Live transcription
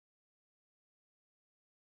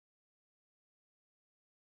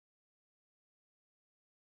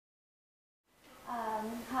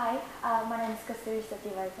name is Kasthuri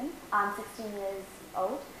Sathiyavarathan. I'm 16 years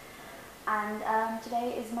old, and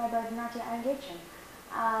today is my Bharatanatyam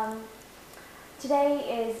Arangetram.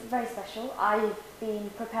 Today is very special. I've been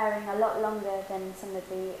preparing a lot longer than some of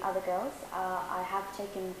the other girls. I have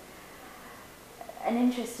taken an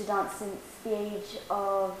interest to dance since the age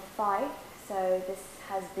of 5, so this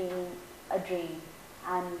has been a dream,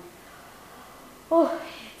 and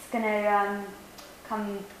it's going to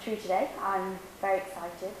come true today. I'm very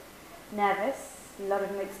excited, nervous, a lot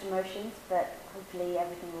of mixed emotions, but hopefully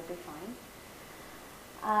everything will be fine.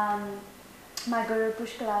 My guru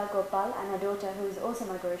Pushkala Gopal and her daughter, who is also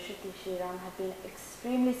my guru Shruti Shriram, have been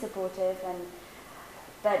extremely supportive,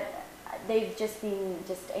 but they've just been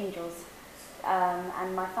angels.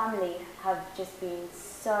 And my family have just been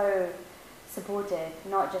so supportive,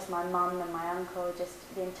 not just my mum and my uncle, just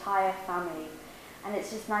the entire family. And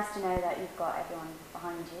it's just nice to know that you've got everyone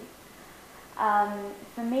behind you.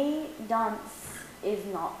 For me, dance is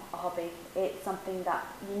not a hobby. It's something that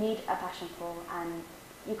you need a passion for, and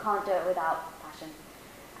you can't do it without passion.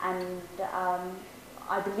 And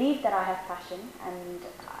I believe that I have passion, and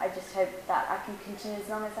I just hope that I can continue as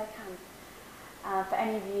long as I can. For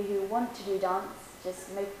any of you who want to do dance,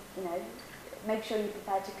 just make sure you're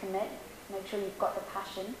prepared to commit. Make sure you've got the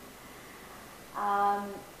passion,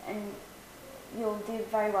 and you'll do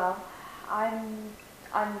very well. I don't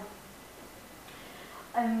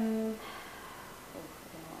know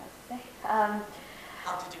what else to say.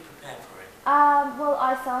 How did you prepare for it? Well,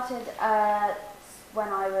 I started when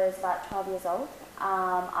I was about 12 years old.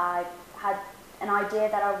 I had an idea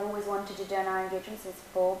that I've always wanted to do an Arangetram since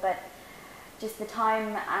 4, but just the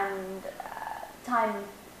time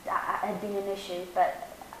had been an issue. But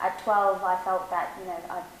at 12, I felt that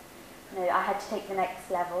I had to take the next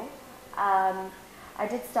level. I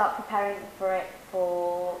did start preparing for it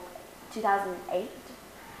for 2008,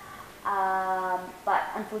 but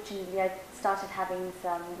unfortunately I started having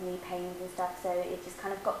some knee pains and stuff, so it just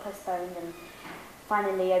kind of got postponed, and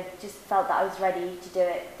finally I just felt that I was ready to do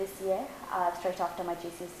it this year, straight after my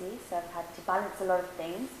GCSE, so I've had to balance a lot of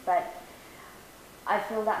things, but I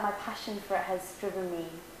feel that my passion for it has driven me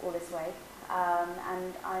all this way,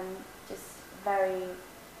 and I'm just very,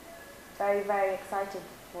 very, very excited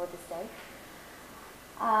for this day.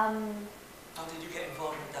 How did you get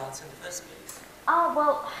involved in dance in the first place?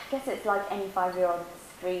 Well, I guess it's like any 5-year-old's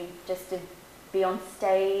dream, just to be on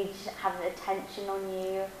stage, have the attention on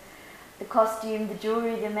you, the costume, the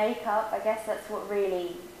jewellery, the makeup. I guess that's what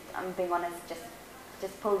really, I'm being honest,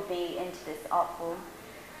 just pulled me into this art form.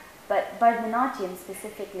 But Bharatanatyam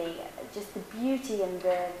specifically, just the beauty and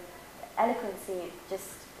the eloquency,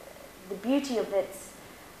 just the beauty of its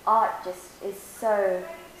art just is so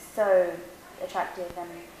attractive, and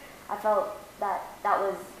I felt that that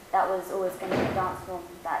was always going to be a dance form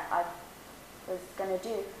that I was going to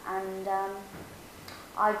do. And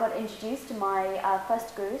I got introduced to my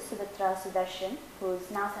first guru, Sudarshan,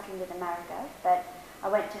 who's now settled in America, but I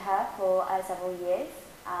went to her for several years.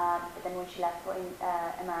 But then when she left for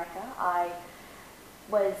America, I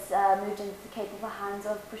was moved into the capable hands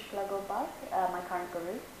of Pushkala Gopal, my current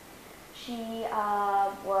guru. She knew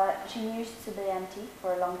Sathiyavarathan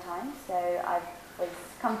for a long time, so I was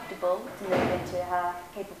comfortable to move into her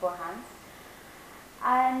capable hands.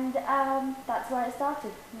 And that's where it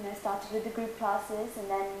started. Started with the group classes, and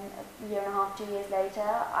then a year and a half, 2 years later,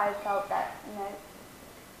 I felt that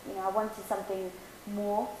I wanted something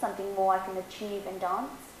more I can achieve in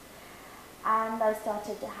dance, and I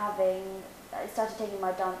started taking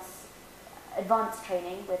my dance advanced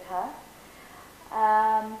training with her.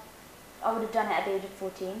 I would have done it at the age of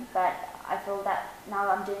 14, but I feel that now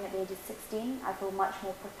I'm doing it at the age of 16. I feel much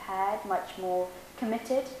more prepared, much more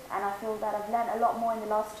committed, and I feel that I've learned a lot more in the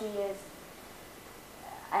last 2 years.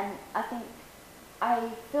 And I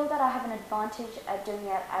feel that I have an advantage at doing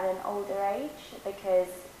it at an older age,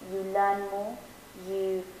 because you learn more.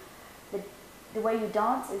 The way you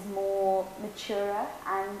dance is more maturer,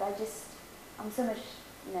 and I'm so much,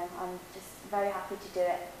 I'm just very happy to do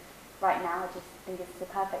it right now. I just think it's the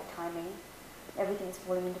perfect timing. Everything's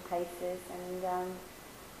falling into places, and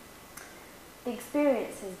the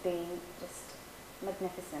experience has been just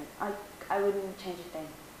magnificent. I wouldn't change a thing.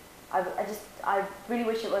 I really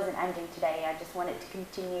wish it wasn't ending today. I just want it to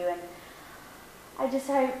continue, and I just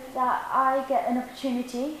hope that I get an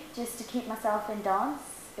opportunity just to keep myself in dance,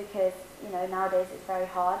 because nowadays it's very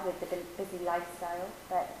hard with the busy lifestyle,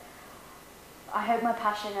 but I hope my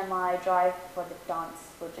passion and my drive for the dance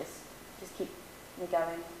will just keep me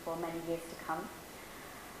going for many years to come.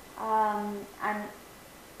 And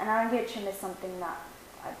Arangetram is something that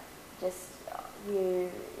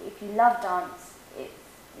if you love dance,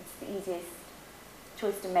 it's the easiest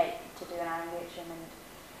choice to make to do an Arangetram, and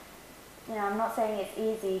you know, I'm not saying it's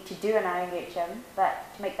easy to do an Arangetram,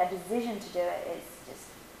 but to make that decision to do it is just,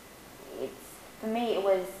 it's, for me it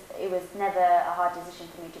was never a hard decision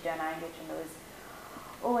for me to do an Arangetram. It was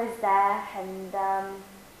always there, and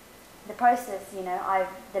the process, you know,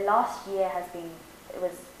 the last year has been, it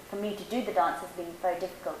was, for me to do the dance has been very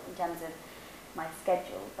difficult in terms of my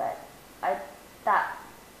schedule, but that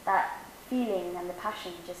feeling and the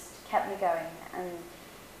passion just kept me going, and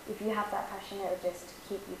if you have that passion, it will just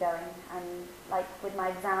keep you going. And like with my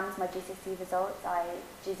exams, my GCSE results,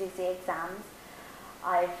 GCSE exams,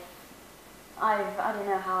 I don't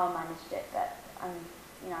know how I managed it, but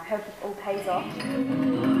you know, I hope it all pays off.